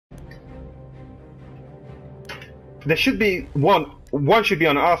There should be one. One should be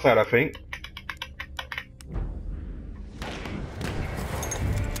on our side, I think.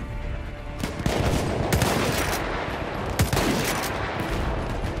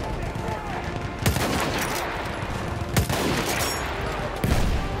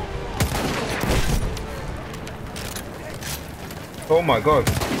 Oh my god.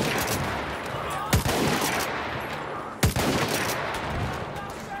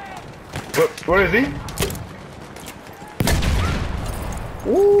 Where is he?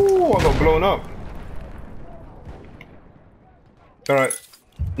 Ooh, I got blown up. Alright.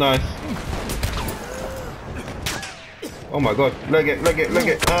 Nice. Oh my god. Leg it, leg it, leg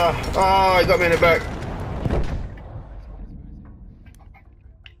it. He got me in the back.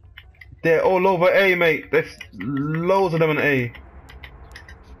 They're all over A, mate. There's loads of them in A.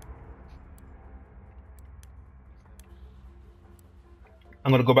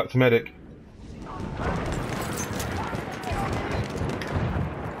 I'm gonna go back to medic.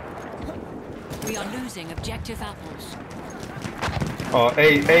 We are losing objective apples. Oh,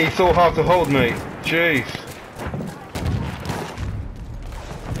 A so hard to hold, mate. Jeez.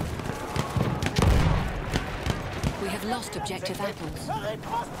 We have lost objective apples.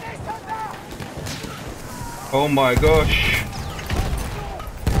 Oh my gosh.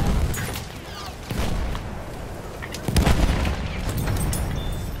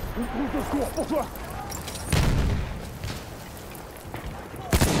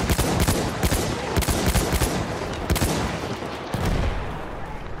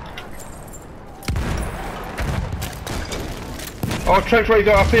 Oh, trench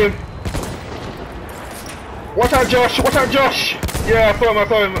raider, I see him. Watch out, Josh! Watch out, Josh! Yeah, I saw him, I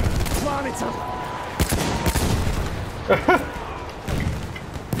saw him.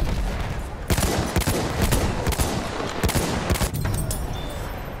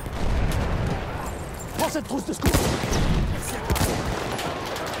 Prends cette trousse de secours.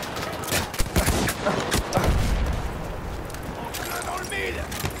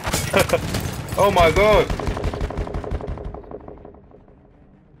 Oh my god!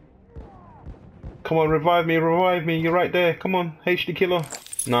 Come on, revive me, you're right there, come on, HD killer.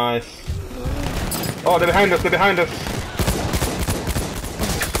 Nice. Oh, they're behind us, they're behind us.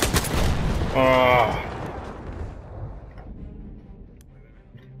 Ah.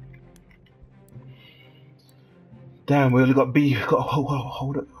 Damn, we only got B,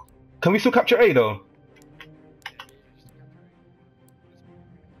 hold it. Can we still capture A though?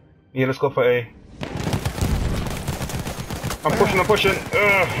 Yeah, let's go for A. I'm pushing.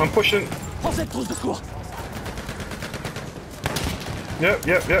 I'm pushing. Prends cette trousse de secours. Yep,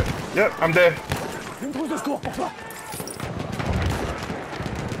 I'm there. Une trousse de secours pour toi.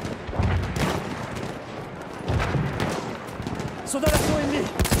 Soldats d'assaut ennemis,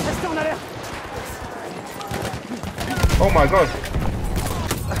 restez en alerte. Oh my god.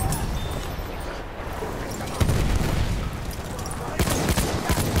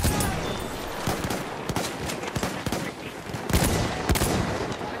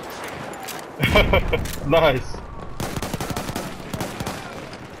 Nice.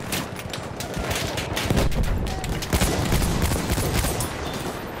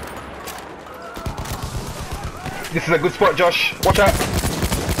 This is a good spot, Josh. Watch out.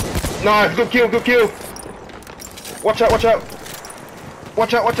 Nice, good kill. Watch out. Watch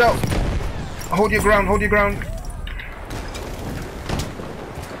out. Hold your ground.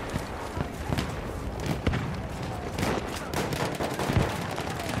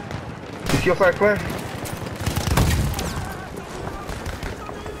 Is your side clear?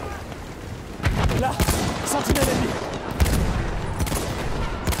 Là, sentinelle ennemie.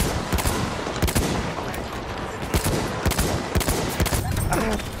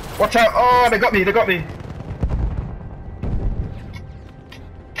 Watch out! Oh, they got me.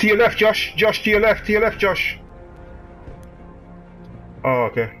 To your left, Josh. To your left, Josh. Oh,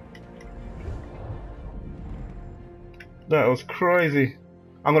 okay. That was crazy.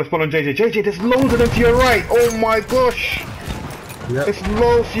 I'm gonna spawn on JJ. JJ, there's loads of them to your right. Oh my gosh. Yep. There's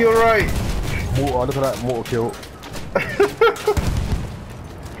loads to your right. Mortar, look at that mortar kill.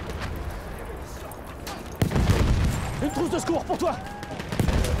 Une trousse de secours pour toi.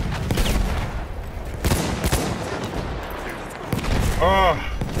 Ah.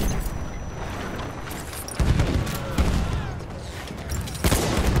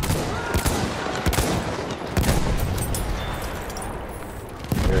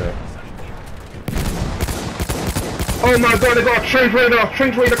 Yeah. Oh my god, they got a trench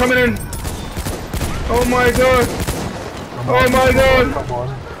raider coming in. Oh my god. Oh my god.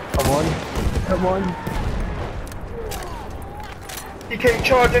 Come on. He came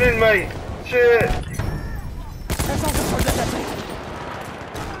charging in, mate. Shit. Présence de soldats d'attaque.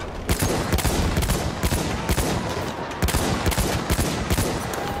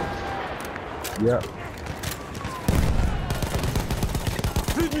 Yeah.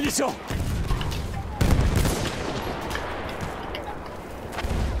 Plus de munitions.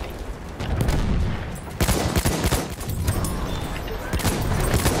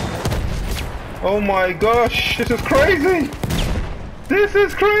 Oh my gosh, this is crazy! This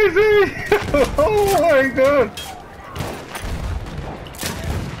is crazy! Oh my god!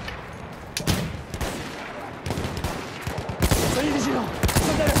 Soyez vigilants.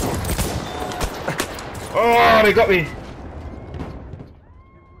 Soldats d'assaut. Oh, they got me!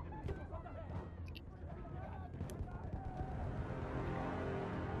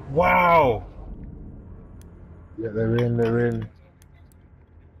 Wow! Yeah, they're in, they're in.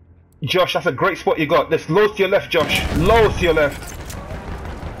 Josh, that's a great spot you got. There's loads to your left, Josh. Loads to your left.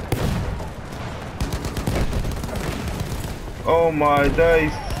 Oh my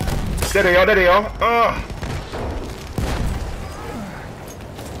days. There they are, there they are. Ah!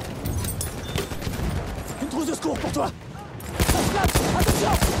 Une trousse de secours pour toi. Ça se place.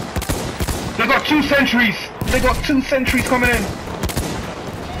 Attention. They got 2 sentries. They got 2 sentries coming in.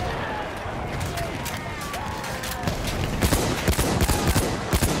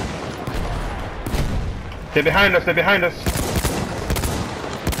 They're behind us, they're behind us.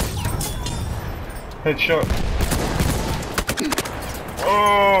 Headshot.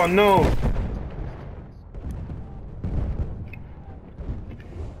 Oh no.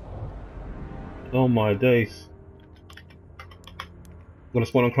 Oh my days. Gonna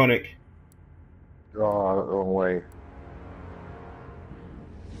spawn on Chronic. Oh, wrong way.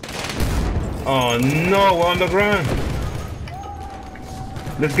 Oh no, we're on the ground.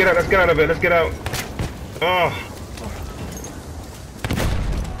 Let's get out of it, let's get out. Oh.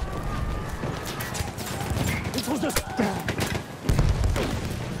 Une trousse de secours.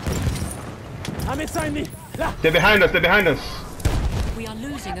 Un médecin ennemi. Là. They're behind us, they're behind us. We are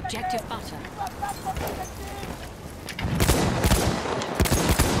losing objective butter.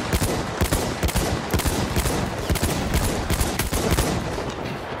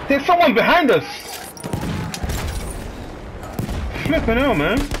 There's someone behind us. Flipping hell,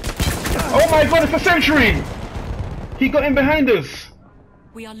 man. Oh my god, it's a sentry! He got in behind us.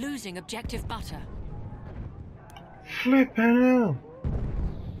 We are losing objective butter. Flipping hell.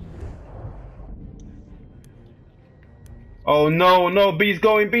 Oh no, no, B's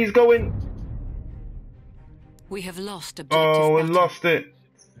going, B's going. We have lost objective Oh, we butter. lost it.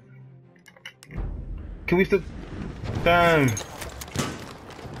 Can we still... Damn.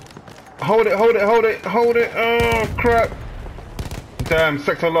 Hold it, hold it, hold it, hold it. Oh, crap. Damn,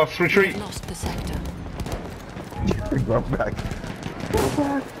 sector lost. We Retreat. have lost the sector. Go back. Go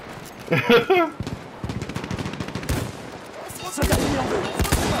back. Soldats ennemis en vue.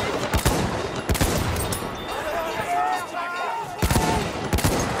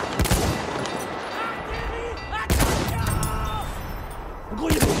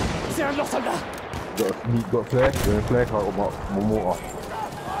 Grouillez-vous. C'est un de leurs soldats. Got flare, got flare card on my mortar.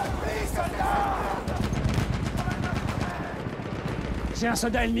 J'ai un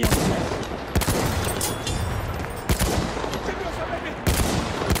soldat ennemi en tunnel.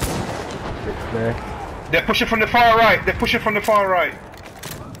 Flare. They're pushing from the far right. They're pushing from the far right.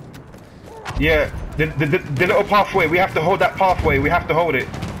 Yeah, the little pathway. We have to hold that pathway. We have to hold it.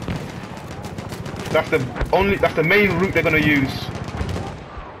 That's the main route they're gonna use.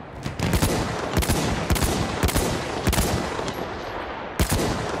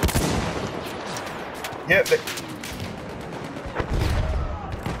 Yep.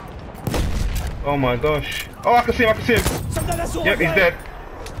 Oh my gosh. Oh, I can see him. I can see him. Soldat d'assaut. Yep, he's dead.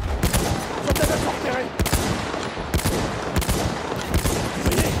 Soldat d'assaut repéré.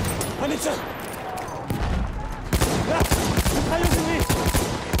 Voyez, un médecin. Là, mitrailleuse ennemie.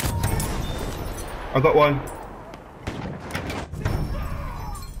 I got one.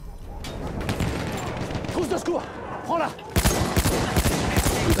 Trousse de secours. Prends-la.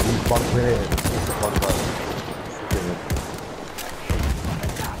 Dude, I need 1 minute.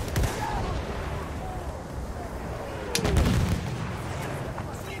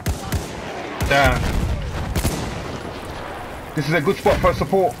 Damn. This is a good spot for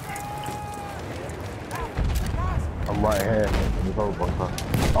support. I'm right here in the cover bunker.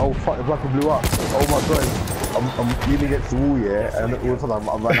 Oh fuck, the black blew up. Oh my god. I'm leaning against the wall, yeah, and all of a sudden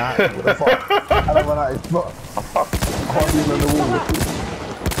I'm run out. What the fuck? And I run out, it's not. I can't lean on the wall.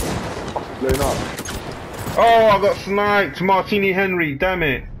 Blown up. Oh, I got sniped. Martini Henry, damn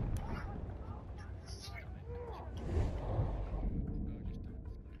it.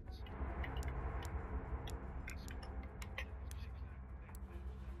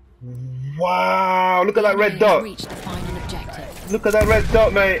 Wow, look at that red Enemy has dot. reached the final objective. Look at that red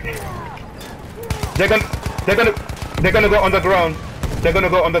dot, mate. They're gonna go underground. They're gonna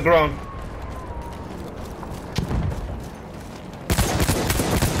go underground.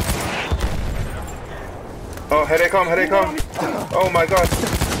 Oh, here they come, here they come. Oh my god.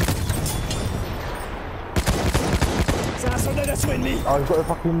 C'est un soldat d'assaut ennemi. Oh, he's got a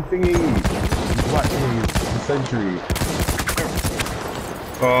fucking thingy. He's like the century.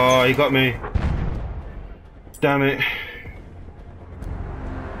 Oh, he got me. Damn it.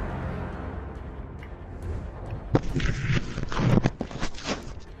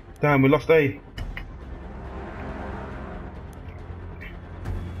 Damn, we lost A.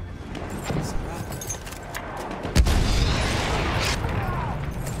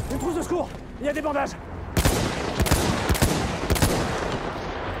 Une trousse de secours. Il y a des bandages.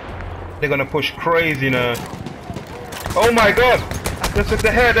 They're gonna push crazy now. Oh my god! This is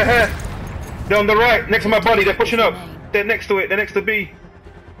the hair, the hair! They're on the right, next to my body, they're pushing up. They're next to it, they're next to B.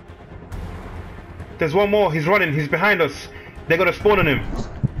 There's one more, he's running, he's behind us. They're gonna spawn on him.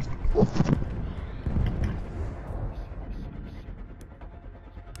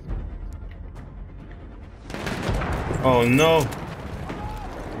 Oh no.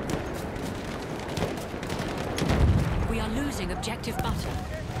 We are losing objective butter.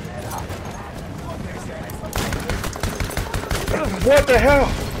 What the hell?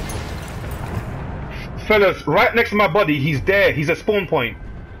 Fellas, right next to my body, he's there, he's a spawn point.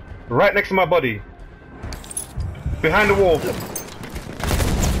 Right next to my body. Behind the wall.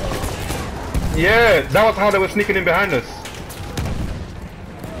 Yeah, that was how they were sneaking in behind us.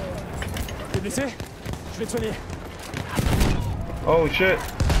 T'es blessé? Je vais te soigner. Oh shit.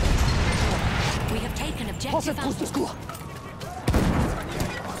 We have taken Prends objective cette trousse de Alpha. secours.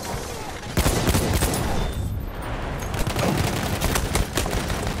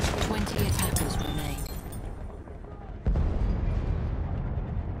 Attackers remain.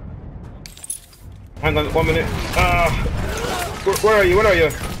 Hang on, 1 minute. Where are you? Where are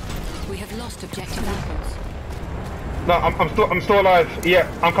you? We have lost objective apples. No, I'm still alive. Yeah,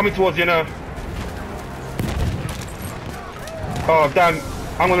 I'm coming towards you now. Oh damn!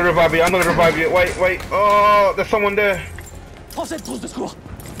 I'm gonna revive you. I'm gonna revive you. Wait, wait. Oh, there's someone there. Prends cette trousse de secours.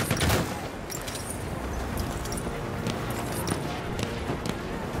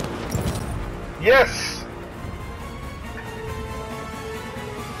 Yes.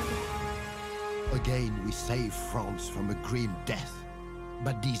 Again, we save France from a grim death.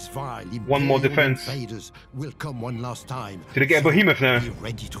 But these vile One more imperial defense. invaders will come one last time. Did they get a behemoth now? Be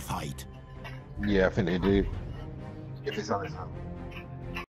ready to fight. Yeah, I think they do. If it's on his hand.